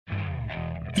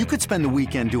You could spend the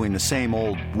weekend doing the same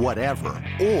old whatever,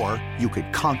 or you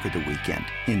could conquer the weekend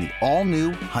in the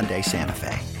all-new Hyundai Santa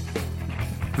Fe.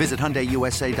 Visit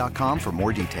HyundaiUSA.com for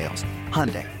more details.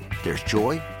 Hyundai, there's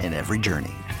joy in every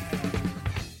journey.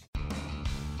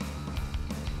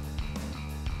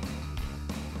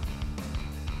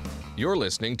 You're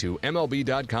listening to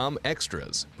MLB.com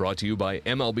Extras, brought to you by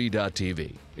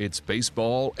MLB.tv. It's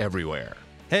baseball everywhere.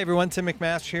 Hey everyone, Tim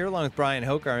McMaster here along with Brian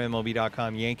Hoke, our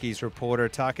MLB.com Yankees reporter,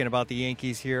 talking about the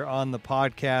Yankees here on the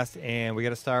podcast. And we got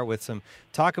to start with some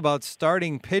talk about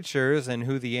starting pitchers and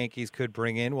who the Yankees could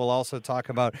bring in. We'll also talk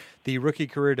about the Rookie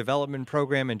Career Development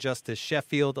Program and Justice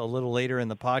Sheffield a little later in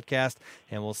the podcast.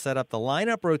 And we'll set up the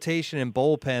lineup rotation and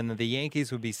bullpen that the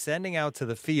Yankees would be sending out to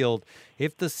the field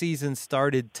if the season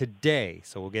started today.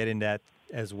 So we'll get into that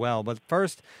as well. But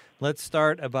first, Let's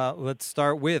start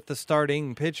with the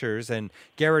starting pitchers. And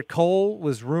Gerrit Cole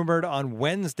was rumored on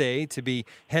Wednesday to be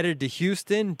headed to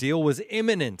Houston. Deal was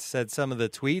imminent, said some of the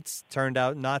tweets. Turned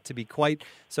out not to be quite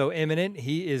so imminent.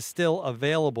 He is still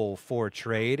available for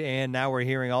trade. And now we're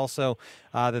hearing also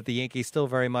that the Yankees still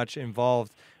very much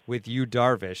involved with Yu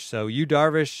Darvish. So Yu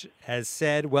Darvish has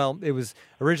said, well, it was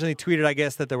originally tweeted, I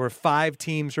guess, that there were 5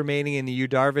 teams remaining in the Yu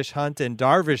Darvish hunt, and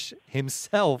Darvish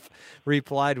himself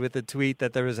replied with a tweet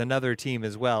that there was another team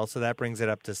as well, so that brings it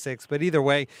up to 6. But either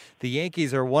way, the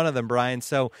Yankees are one of them, Brian,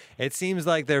 so it seems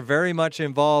like they're very much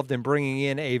involved in bringing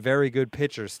in a very good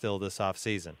pitcher still this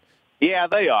offseason. Yeah,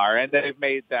 they are, and they've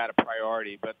made that a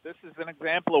priority. But this is an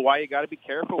example of why you got to be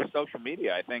careful with social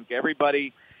media. I think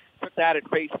everybody put that at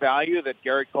face value that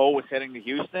Gerrit Cole was heading to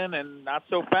Houston, and not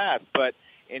so fast. But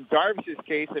in Darvish's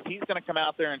case, if he's going to come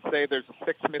out there and say there's a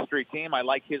 6th mystery team, I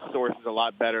like his sources a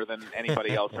lot better than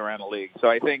anybody else around the league.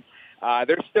 So I think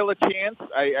there's still a chance.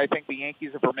 I think the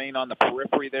Yankees have remained on the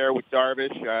periphery there with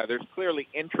Darvish. There's clearly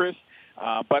interest,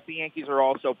 but the Yankees are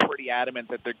also pretty adamant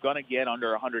that they're going to get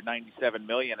under $197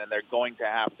 million, and they're going to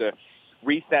have to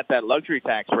reset that luxury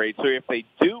tax rate. So if they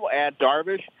do add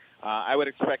Darvish, I would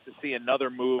expect to see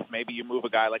another move. Maybe you move a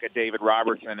guy like a David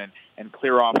Robertson and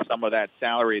clear off some of that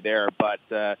salary there. But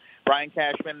Brian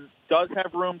Cashman does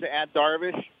have room to add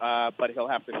Darvish, but he'll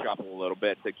have to shuffle a little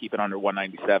bit to keep it under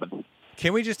 197.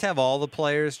 Can we just have all the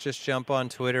players just jump on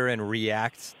Twitter and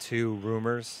react to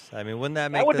rumors? I mean, wouldn't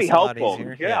that make this a lot helpful?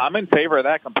 easier? Yeah, I'm in favor of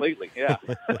that completely. Yeah.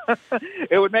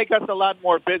 It would make us a lot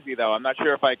more busy, though. I'm not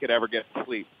sure if I could ever get to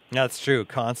sleep. That's true,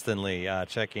 constantly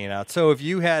checking it out. So if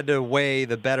you had to weigh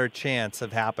the better chance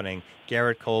of happening,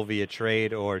 Gerrit Cole via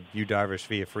trade or Yu Darvish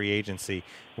via free agency,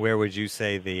 where would you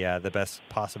say the best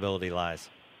possibility lies?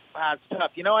 It's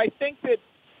tough. I think that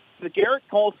the Gerrit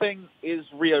Cole thing is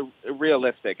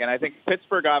realistic, and I think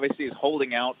Pittsburgh obviously is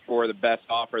holding out for the best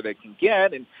offer they can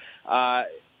get, and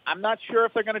I'm not sure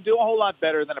if they're going to do a whole lot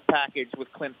better than a package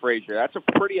with Clint Frazier. That's a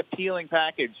pretty appealing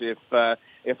package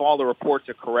if all the reports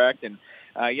are correct, and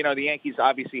the Yankees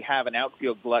obviously have an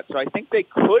outfield glut, so I think they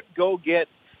could go get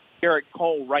Gerrit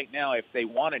Cole right now if they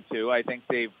wanted to. I think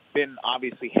they've been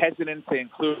obviously hesitant to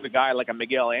include a guy like a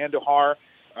Miguel Andujar.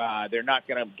 They're not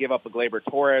going to give up a Gleyber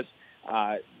Torres.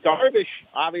 Darvish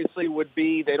obviously would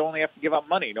be, they'd only have to give up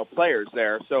money, no players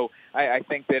there. So I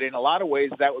think that in a lot of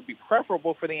ways that would be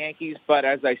preferable for the Yankees. But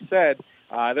as I said,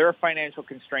 there are financial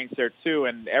constraints there too.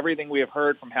 And everything we have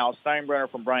heard from Hal Steinbrenner,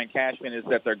 from Brian Cashman, is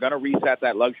that they're going to reset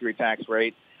that luxury tax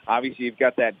rate. Obviously, you've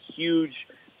got that huge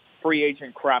free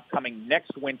agent crop coming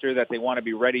next winter that they want to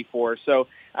be ready for. So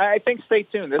I think stay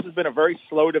tuned. This has been a very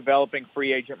slow developing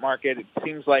free agent market. It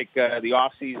seems like the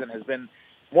offseason has been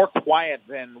more quiet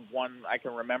than one I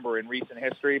can remember in recent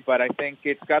history, but I think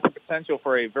it's got the potential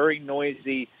for a very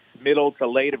noisy middle to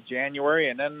late of January,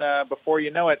 and then before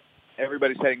you know it,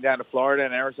 everybody's heading down to Florida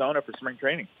and Arizona for spring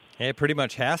training. It pretty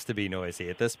much has to be noisy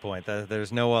at this point.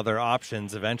 There's no other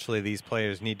options. Eventually, these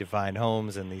players need to find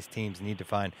homes, and these teams need to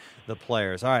find the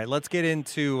players. All right, let's get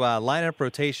into lineup,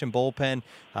 rotation, bullpen,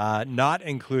 not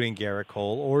including Gerrit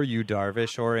Cole or Yu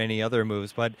Darvish or any other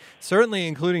moves, but certainly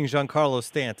including Giancarlo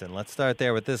Stanton. Let's start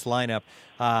there with this lineup.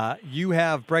 You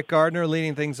have Brett Gardner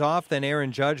leading things off, then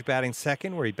Aaron Judge batting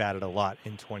second, where he batted a lot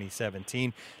in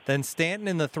 2017. Then Stanton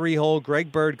in the 3-hole,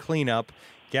 Greg Bird cleanup,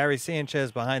 Gary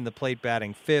Sanchez behind the plate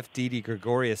batting 5th, Didi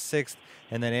Gregorius 6th,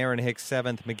 and then Aaron Hicks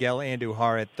 7th, Miguel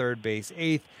Andujar at third base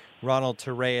 8th, Ronald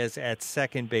Torreyes at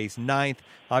second base 9th.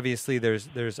 Obviously,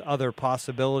 there's other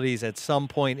possibilities at some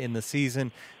point in the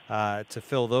season to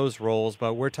fill those roles,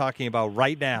 but we're talking about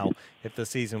right now if the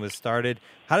season was started.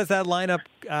 How does that lineup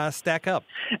stack up?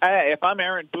 If I'm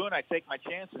Aaron Boone, I take my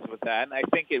chances with that, and I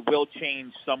think it will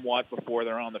change somewhat before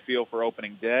they're on the field for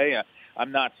opening day.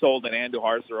 I'm not sold that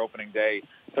Andujar's their opening day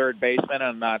third baseman.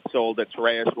 I'm not sold that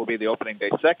Torreyes will be the opening day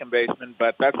second baseman,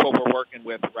 but that's what we're working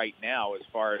with right now as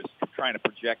far as trying to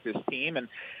project this team. And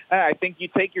I think you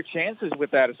take your chances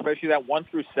with that, especially that 1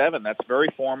 through 7. That's very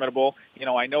formidable. You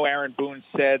know, I know Aaron Boone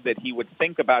said that he would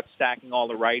think about stacking all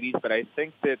the righties, but I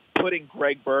think that putting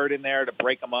Greg Bird in there to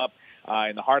break them up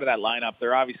in the heart of that lineup,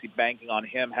 they're obviously banking on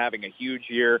him having a huge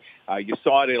year. You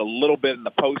saw it a little bit in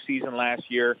the postseason last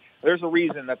year. There's a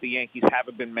reason that the Yankees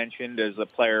haven't been mentioned as a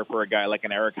player for a guy like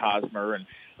an Eric Hosmer,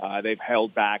 and they've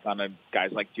held back on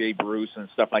guys like Jay Bruce and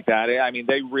stuff like that. I mean,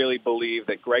 they really believe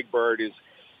that Greg Bird is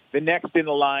the next in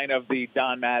the line of the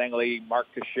Don Mattingly, Mark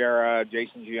Teixeira,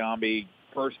 Jason Giambi,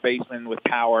 first baseman with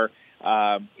power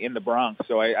in the Bronx.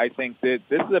 So I think that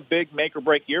this is a big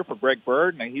make-or-break year for Greg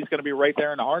Bird, and he's going to be right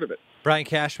there in the heart of it. Brian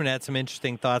Cashman had some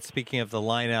interesting thoughts speaking of the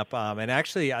lineup, and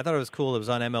actually I thought it was cool. It was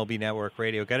on MLB Network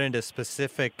Radio. Got into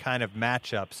specific kind of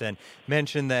matchups and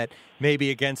mentioned that maybe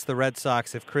against the Red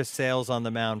Sox, if Chris Sale's on the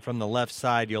mound from the left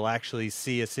side, you'll actually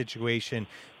see a situation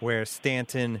where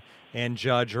Stanton and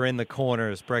Judge are in the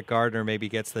corners. Brett Gardner maybe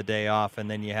gets the day off, and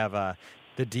then you have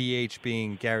the DH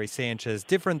being Gary Sanchez.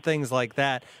 Different things like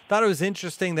that. Thought it was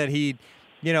interesting that he,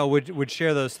 would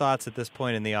share those thoughts at this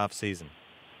point in the off season.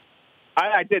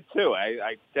 I did too.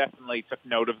 I definitely took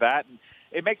note of that, and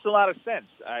it makes a lot of sense.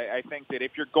 I think that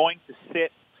if you're going to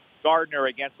sit Gardner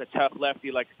against a tough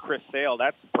lefty like a Chris Sale,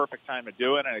 that's the perfect time to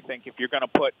do it. And I think if you're going to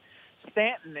put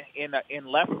Stanton in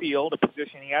left field, a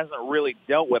position he hasn't really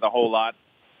dealt with a whole lot,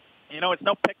 it's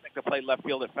no picnic to play left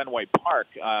field at Fenway Park.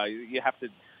 You have to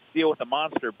deal with the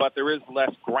monster, but there is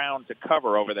less ground to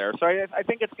cover over there. So I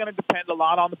think it's going to depend a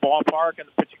lot on the ballpark and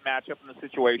the pitching matchup and the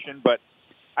situation, but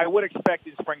I would expect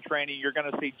in spring training you're going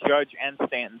to see Judge and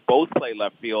Stanton both play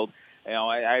left field.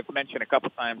 I've mentioned a couple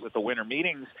times at the winter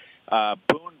meetings,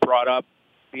 Boone brought up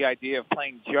the idea of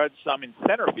playing Judge some in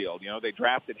center field. They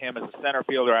drafted him as a center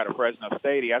fielder out of Fresno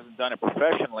State. He hasn't done it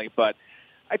professionally, but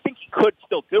I think he could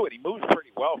still do it. He moves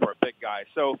pretty well for a big guy.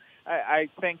 So I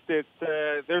think that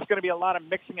there's going to be a lot of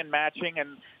mixing and matching,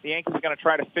 and the Yankees are going to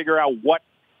try to figure out what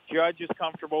Judge is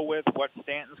comfortable with, what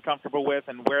Stanton's comfortable with,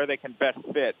 and where they can best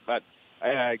fit. But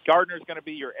Gardner's going to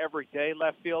be your everyday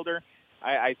left fielder.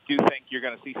 I do think you're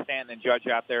going to see Stanton and Judge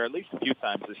out there at least a few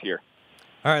times this year.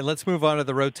 All right, let's move on to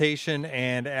the rotation.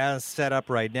 And as set up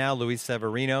right now, Luis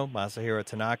Severino, Masahiro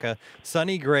Tanaka,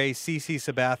 Sonny Gray, CC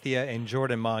Sabathia, and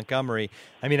Jordan Montgomery.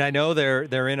 I mean, I know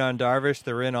they're in on Darvish,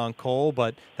 they're in on Cole,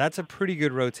 but that's a pretty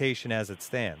good rotation as it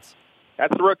stands.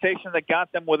 That's the rotation that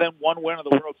got them within one win of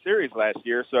the World Series last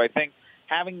year. So I think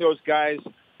having those guys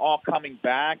all coming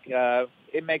back,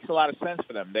 it makes a lot of sense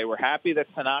for them. They were happy that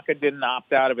Tanaka didn't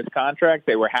opt out of his contract.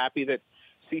 They were happy that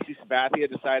CC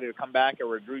Sabathia decided to come back at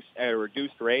a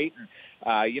reduced rate.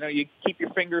 And, you keep your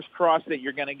fingers crossed that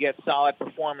you're going to get solid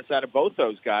performance out of both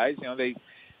those guys. In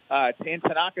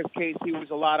Tanaka's case, he was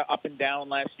a lot of up and down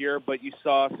last year, but you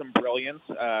saw some brilliance.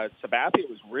 Sabathia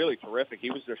was really terrific.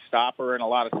 He was their stopper in a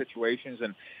lot of situations,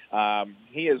 and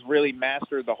he has really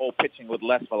mastered the whole pitching with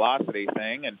less velocity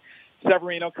thing. And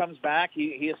Severino comes back.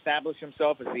 He established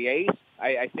himself as the ace.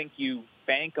 I think you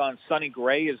bank on Sonny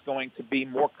Gray is going to be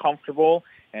more comfortable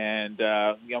and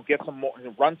get some more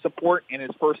run support in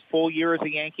his first full year as a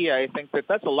Yankee. I think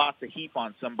that's a lot to heap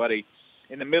on somebody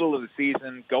in the middle of the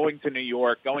season, going to New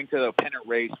York, going to the pennant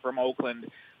race from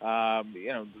Oakland,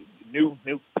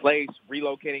 new place,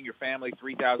 relocating your family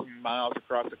 3,000 miles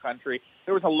across the country.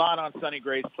 There was a lot on Sonny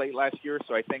Gray's plate last year,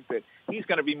 so I think that he's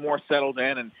going to be more settled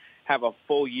in and have a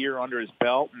full year under his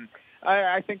belt. And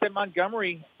I think that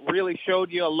Montgomery really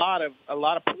showed you a lot of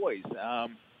poise.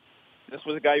 This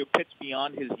was a guy who pitched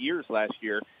beyond his years last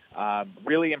year.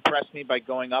 Really impressed me by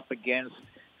going up against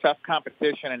tough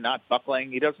competition and not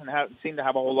buckling. He doesn't seem to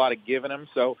have a whole lot of give in him.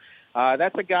 So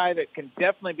that's a guy that can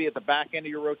definitely be at the back end of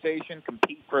your rotation,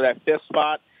 compete for that fifth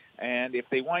spot. And if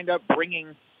they wind up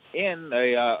bringing in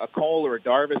a Cole or a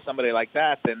Darvish, somebody like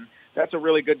that, then that's a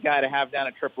really good guy to have down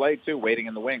at AAA, too, waiting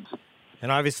in the wings.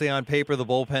 And obviously on paper, the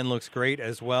bullpen looks great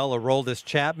as well. Aroldis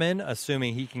Chapman,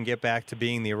 assuming he can get back to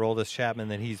being the Aroldis Chapman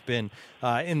that he's been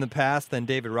in the past. Then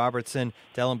David Robertson,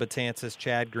 Dellin Betances,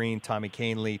 Chad Green, Tommy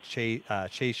Kahnle,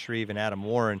 Chase Shreve, and Adam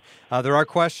Warren. There are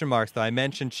question marks, though. I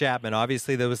mentioned Chapman.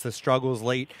 Obviously, there was the struggles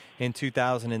late in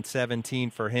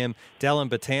 2017 for him. Dellin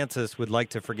Betances would like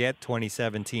to forget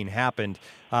 2017 happened.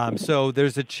 So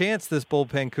there's a chance this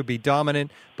bullpen could be dominant,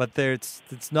 but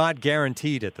it's not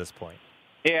guaranteed at this point.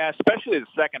 Yeah, especially the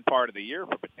second part of the year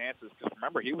for Betances, because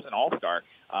remember, he was an all-star.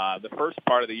 The first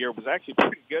part of the year was actually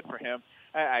pretty good for him.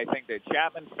 I think that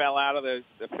Chapman fell out of the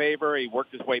favor. He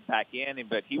worked his way back in,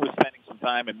 but he was spending some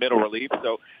time in middle relief.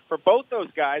 So for both those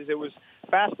guys, it was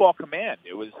fastball command.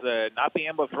 It was not being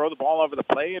able to throw the ball over the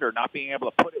plate or not being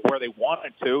able to put it where they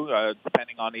wanted to,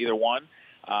 depending on either one.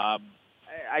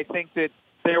 I think that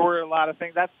there were a lot of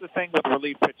things. That's the thing with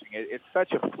relief pitching. It's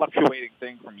such a fluctuating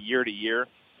thing from year to year.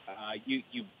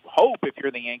 You hope, if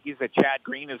you're the Yankees, that Chad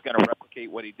Green is going to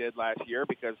replicate what he did last year,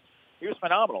 because he was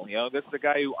phenomenal. You know, this is the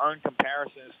guy who earned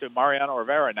comparisons to Mariano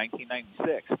Rivera in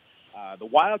 1996. The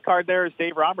wild card there is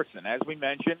Dave Robertson. As we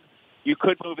mentioned, you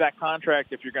could move that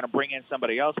contract if you're going to bring in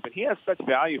somebody else, but he has such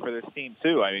value for this team,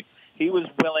 too. I mean, he was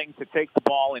willing to take the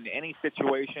ball in any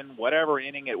situation, whatever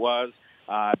inning it was.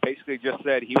 Basically just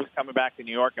said he was coming back to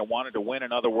New York and wanted to win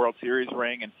another World Series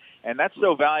ring, and that's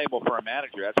so valuable for a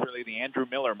manager. That's really the Andrew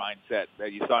Miller mindset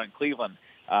that you saw in Cleveland.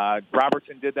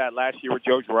 Robertson did that last year with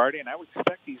Joe Girardi, and I would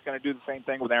expect he's going to do the same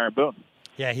thing with Aaron Boone.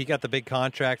 Yeah, he got the big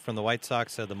contract from the White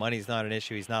Sox, so the money's not an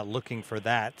issue. He's not looking for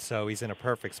that, so he's in a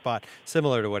perfect spot,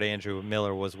 similar to what Andrew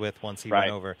Miller was with once he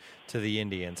went over to the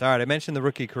Indians. All right, I mentioned the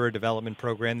Rookie Career Development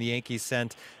Program. The Yankees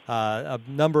sent a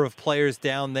number of players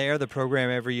down there. The program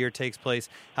every year takes place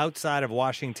outside of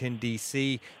Washington,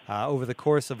 D.C. Over the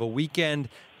course of a weekend.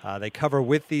 They cover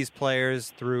with these players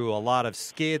through a lot of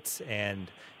skits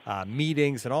and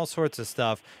meetings and all sorts of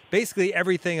stuff. Basically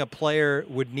everything a player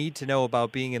would need to know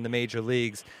about being in the major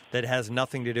leagues that has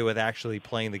nothing to do with actually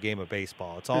playing the game of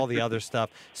baseball. It's all the other stuff,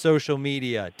 social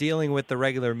media, dealing with the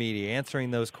regular media,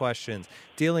 answering those questions,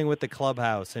 dealing with the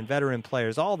clubhouse and veteran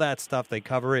players, all that stuff. They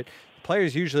cover it.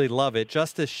 Players usually love it.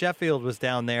 Justice Sheffield was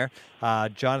down there.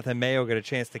 Jonathan Mayo got a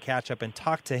chance to catch up and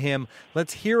talk to him.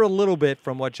 Let's hear a little bit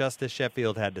from what Justice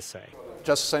Sheffield had to say.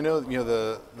 Justice, I know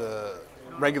the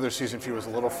regular season for you was a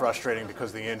little frustrating because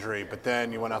of the injury, but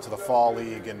then you went out to the fall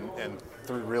league and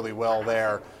threw really well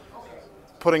there.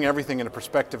 Putting everything into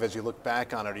perspective as you look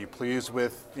back on it, are you pleased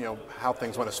with how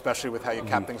things went, especially with how you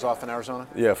capped things off in Arizona?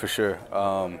 Yeah, for sure.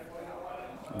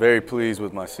 Very pleased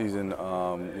with my season.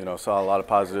 Saw a lot of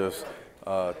positives.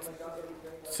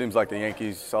 Seems like the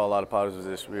Yankees saw a lot of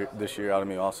positives this year out of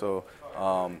me also.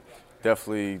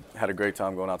 Definitely had a great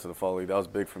time going out to the fall league. That was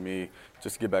big for me,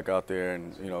 just to get back out there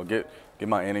and get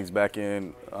my innings back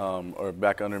in or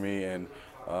back under me, and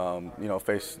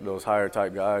face those higher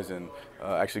type guys and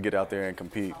actually get out there and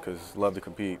compete, because love to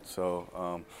compete.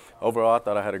 So overall, I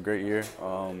thought I had a great year.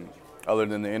 Other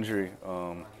than the injury,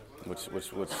 which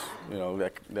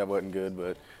that wasn't good,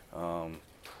 but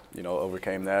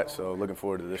overcame that. So looking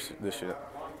forward to this year.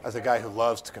 As a guy who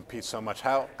loves to compete so much,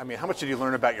 how much did you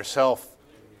learn about yourself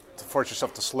to force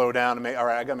yourself to slow down and all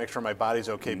right, I got to make sure my body's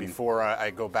okay before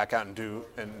I go back out and do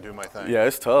my thing? Yeah,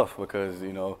 it's tough because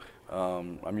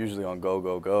I'm usually on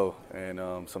go,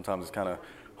 and sometimes it's kind of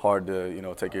hard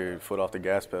to take your foot off the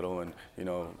gas pedal and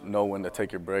know when to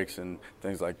take your breaks and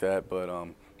things like that. But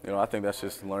I think that's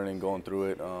just learning, going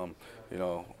through it.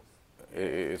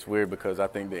 It's weird because I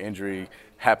think the injury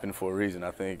happened for a reason.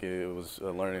 I think it was a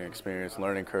learning experience,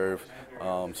 learning curve,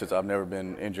 since I've never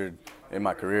been injured in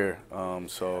my career.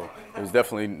 So it was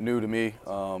definitely new to me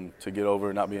to get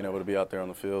over not being able to be out there on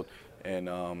the field and,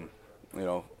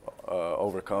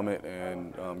 overcome it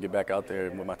and get back out there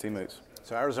with my teammates.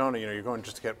 So Arizona, you're going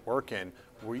just to get work in.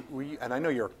 And I know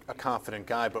you're a confident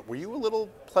guy, but were you a little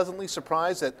pleasantly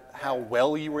surprised at how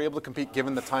well you were able to compete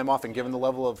given the time off and given the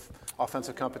level of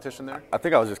offensive competition there? I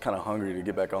think I was just kind of hungry to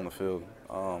get back on the field.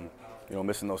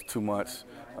 Missing those 2 months,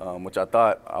 which I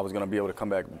thought I was going to be able to come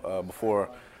back before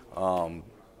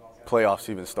playoffs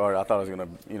even started. I thought I was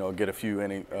going to, get a few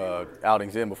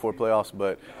outings in before playoffs,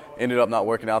 but ended up not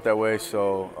working out that way.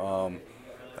 So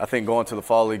I think going to the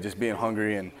fall league, just being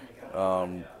hungry and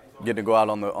getting to go out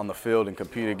on the field and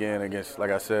compete again against, like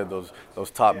I said, those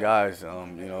top guys.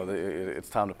 It's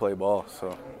time to play ball.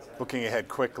 So, looking ahead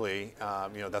quickly,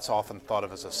 that's often thought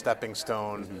of as a stepping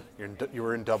stone. Mm-hmm. You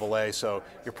were in Double-A, so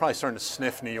you're probably starting to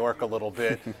sniff New York a little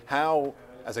bit. How,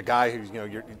 as a guy who's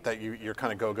you're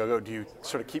kind of go, do you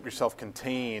sort of keep yourself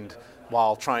contained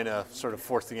while trying to sort of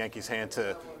force the Yankees' hand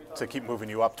to keep moving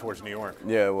you up towards New York?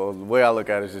 Yeah, well, the way I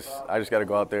look at it is I just got to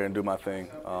go out there and do my thing.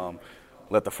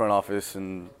 Let the front office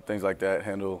and things like that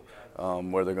handle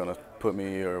where they're going to put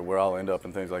me or where I'll end up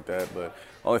and things like that. But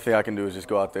the only thing I can do is just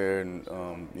go out there and,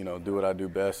 do what I do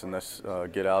best, and that's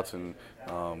get outs and,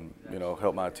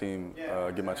 help my team,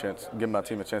 give my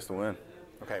team a chance to win.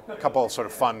 Okay, a couple of sort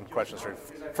of fun questions for you.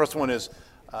 First one is,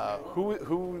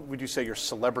 who would you say your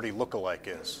celebrity lookalike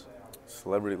is?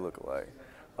 Celebrity lookalike?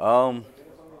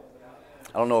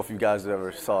 I don't know if you guys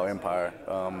ever saw Empire.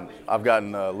 I've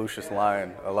gotten Lucius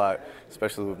Lyon a lot,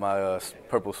 especially with my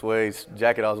purple suede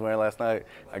jacket I was wearing last night.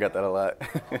 I got that a lot.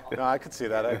 No, I could see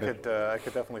that. I could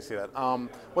definitely see that.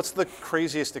 What's the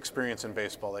craziest experience in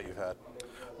baseball that you've had?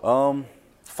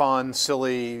 Fun,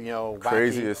 silly, wacky?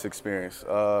 Craziest experience.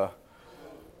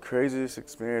 Craziest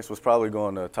experience was probably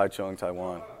going to Taichung,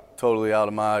 Taiwan. Totally out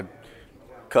of my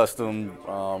custom.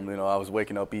 I was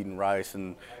waking up eating rice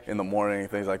and in the morning and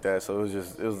things like that. So it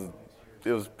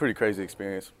was a pretty crazy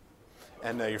experience.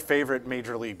 And your favorite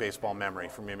Major League Baseball memory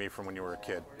from when you were a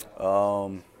kid?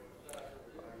 Probably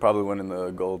winning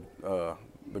the gold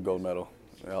medal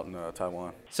out in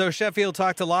Taiwan. So Sheffield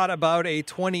talked a lot about a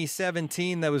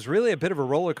 2017 that was really a bit of a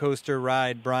roller coaster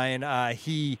ride, Brian.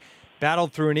 He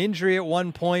battled through an injury at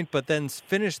one point, but then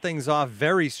finished things off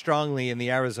very strongly in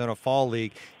the Arizona Fall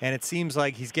League. And it seems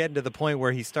like he's getting to the point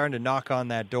where he's starting to knock on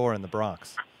that door in the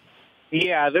Bronx.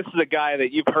 Yeah, this is a guy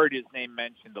that you've heard his name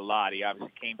mentioned a lot. He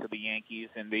obviously came to the Yankees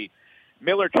in the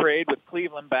Miller trade with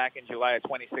Cleveland back in July of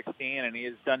 2016, and he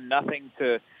has done nothing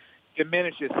to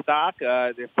diminish his stock.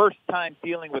 The first time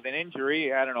dealing with an injury, he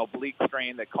had an oblique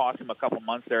strain that cost him a couple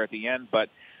months there at the end, but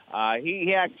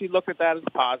he actually looked at that as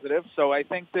positive. So I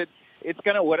think that it's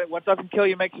going to, what doesn't kill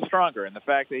you makes you stronger. And the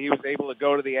fact that he was able to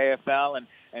go to the AFL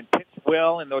and pitch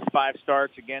well in those 5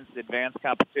 starts against advanced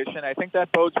competition, I think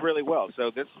that bodes really well. So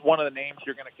this is one of the names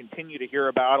you're going to continue to hear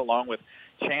about, along with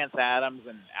Chance Adams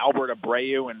and Albert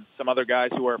Abreu and some other guys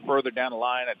who are further down the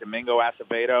line, at Domingo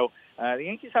Acevedo. The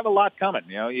Yankees have a lot coming.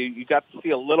 You got to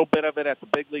see a little bit of it at the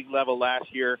big league level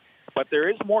last year, but there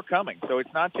is more coming. So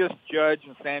it's not just Judge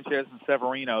and Sanchez and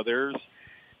Severino. There's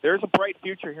a bright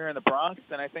future here in the Bronx,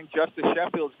 and I think Justice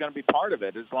Sheffield is going to be part of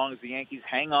it as long as the Yankees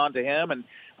hang on to him. And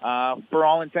for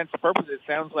all intents and purposes, it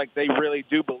sounds like they really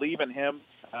do believe in him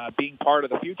being part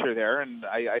of the future there. And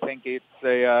I think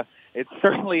it's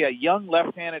certainly a young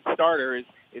left-handed starter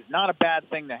is not a bad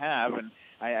thing to have. And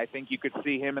I think you could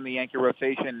see him in the Yankee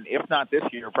rotation, if not this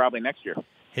year, probably next year.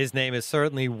 His name is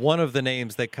certainly one of the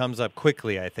names that comes up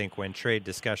quickly, I think, when trade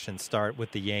discussions start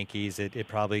with the Yankees. It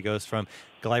probably goes from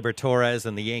Gleyber Torres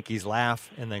and the Yankees laugh,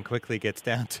 and then quickly gets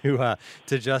down to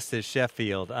Justice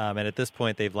Sheffield. And at this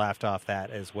point, they've laughed off that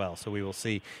as well. So we will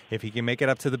see if he can make it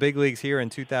up to the big leagues here in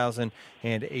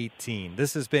 2018.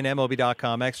 This has been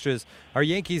MLB.com Extras, our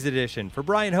Yankees edition. For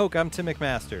Brian Hoke, I'm Tim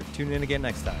McMaster. Tune in again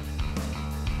next time.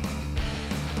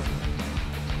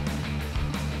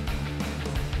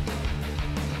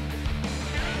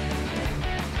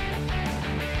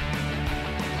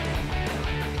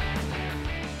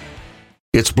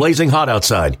 It's blazing hot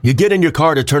outside. You get in your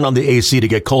car to turn on the AC to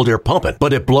get cold air pumping,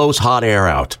 but it blows hot air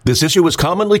out. This issue is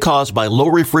commonly caused by low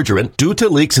refrigerant due to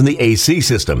leaks in the AC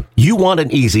system. You want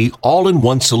an easy,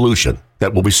 all-in-one solution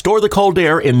that will restore the cold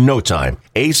air in no time.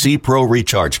 AC Pro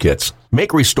Recharge Kits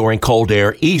make restoring cold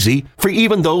air easy for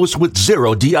even those with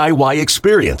zero DIY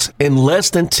experience in less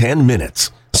than 10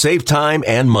 minutes. Save time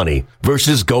and money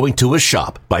versus going to a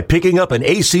shop by picking up an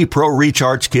AC Pro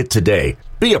Recharge Kit today.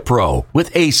 Be a pro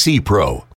with AC Pro.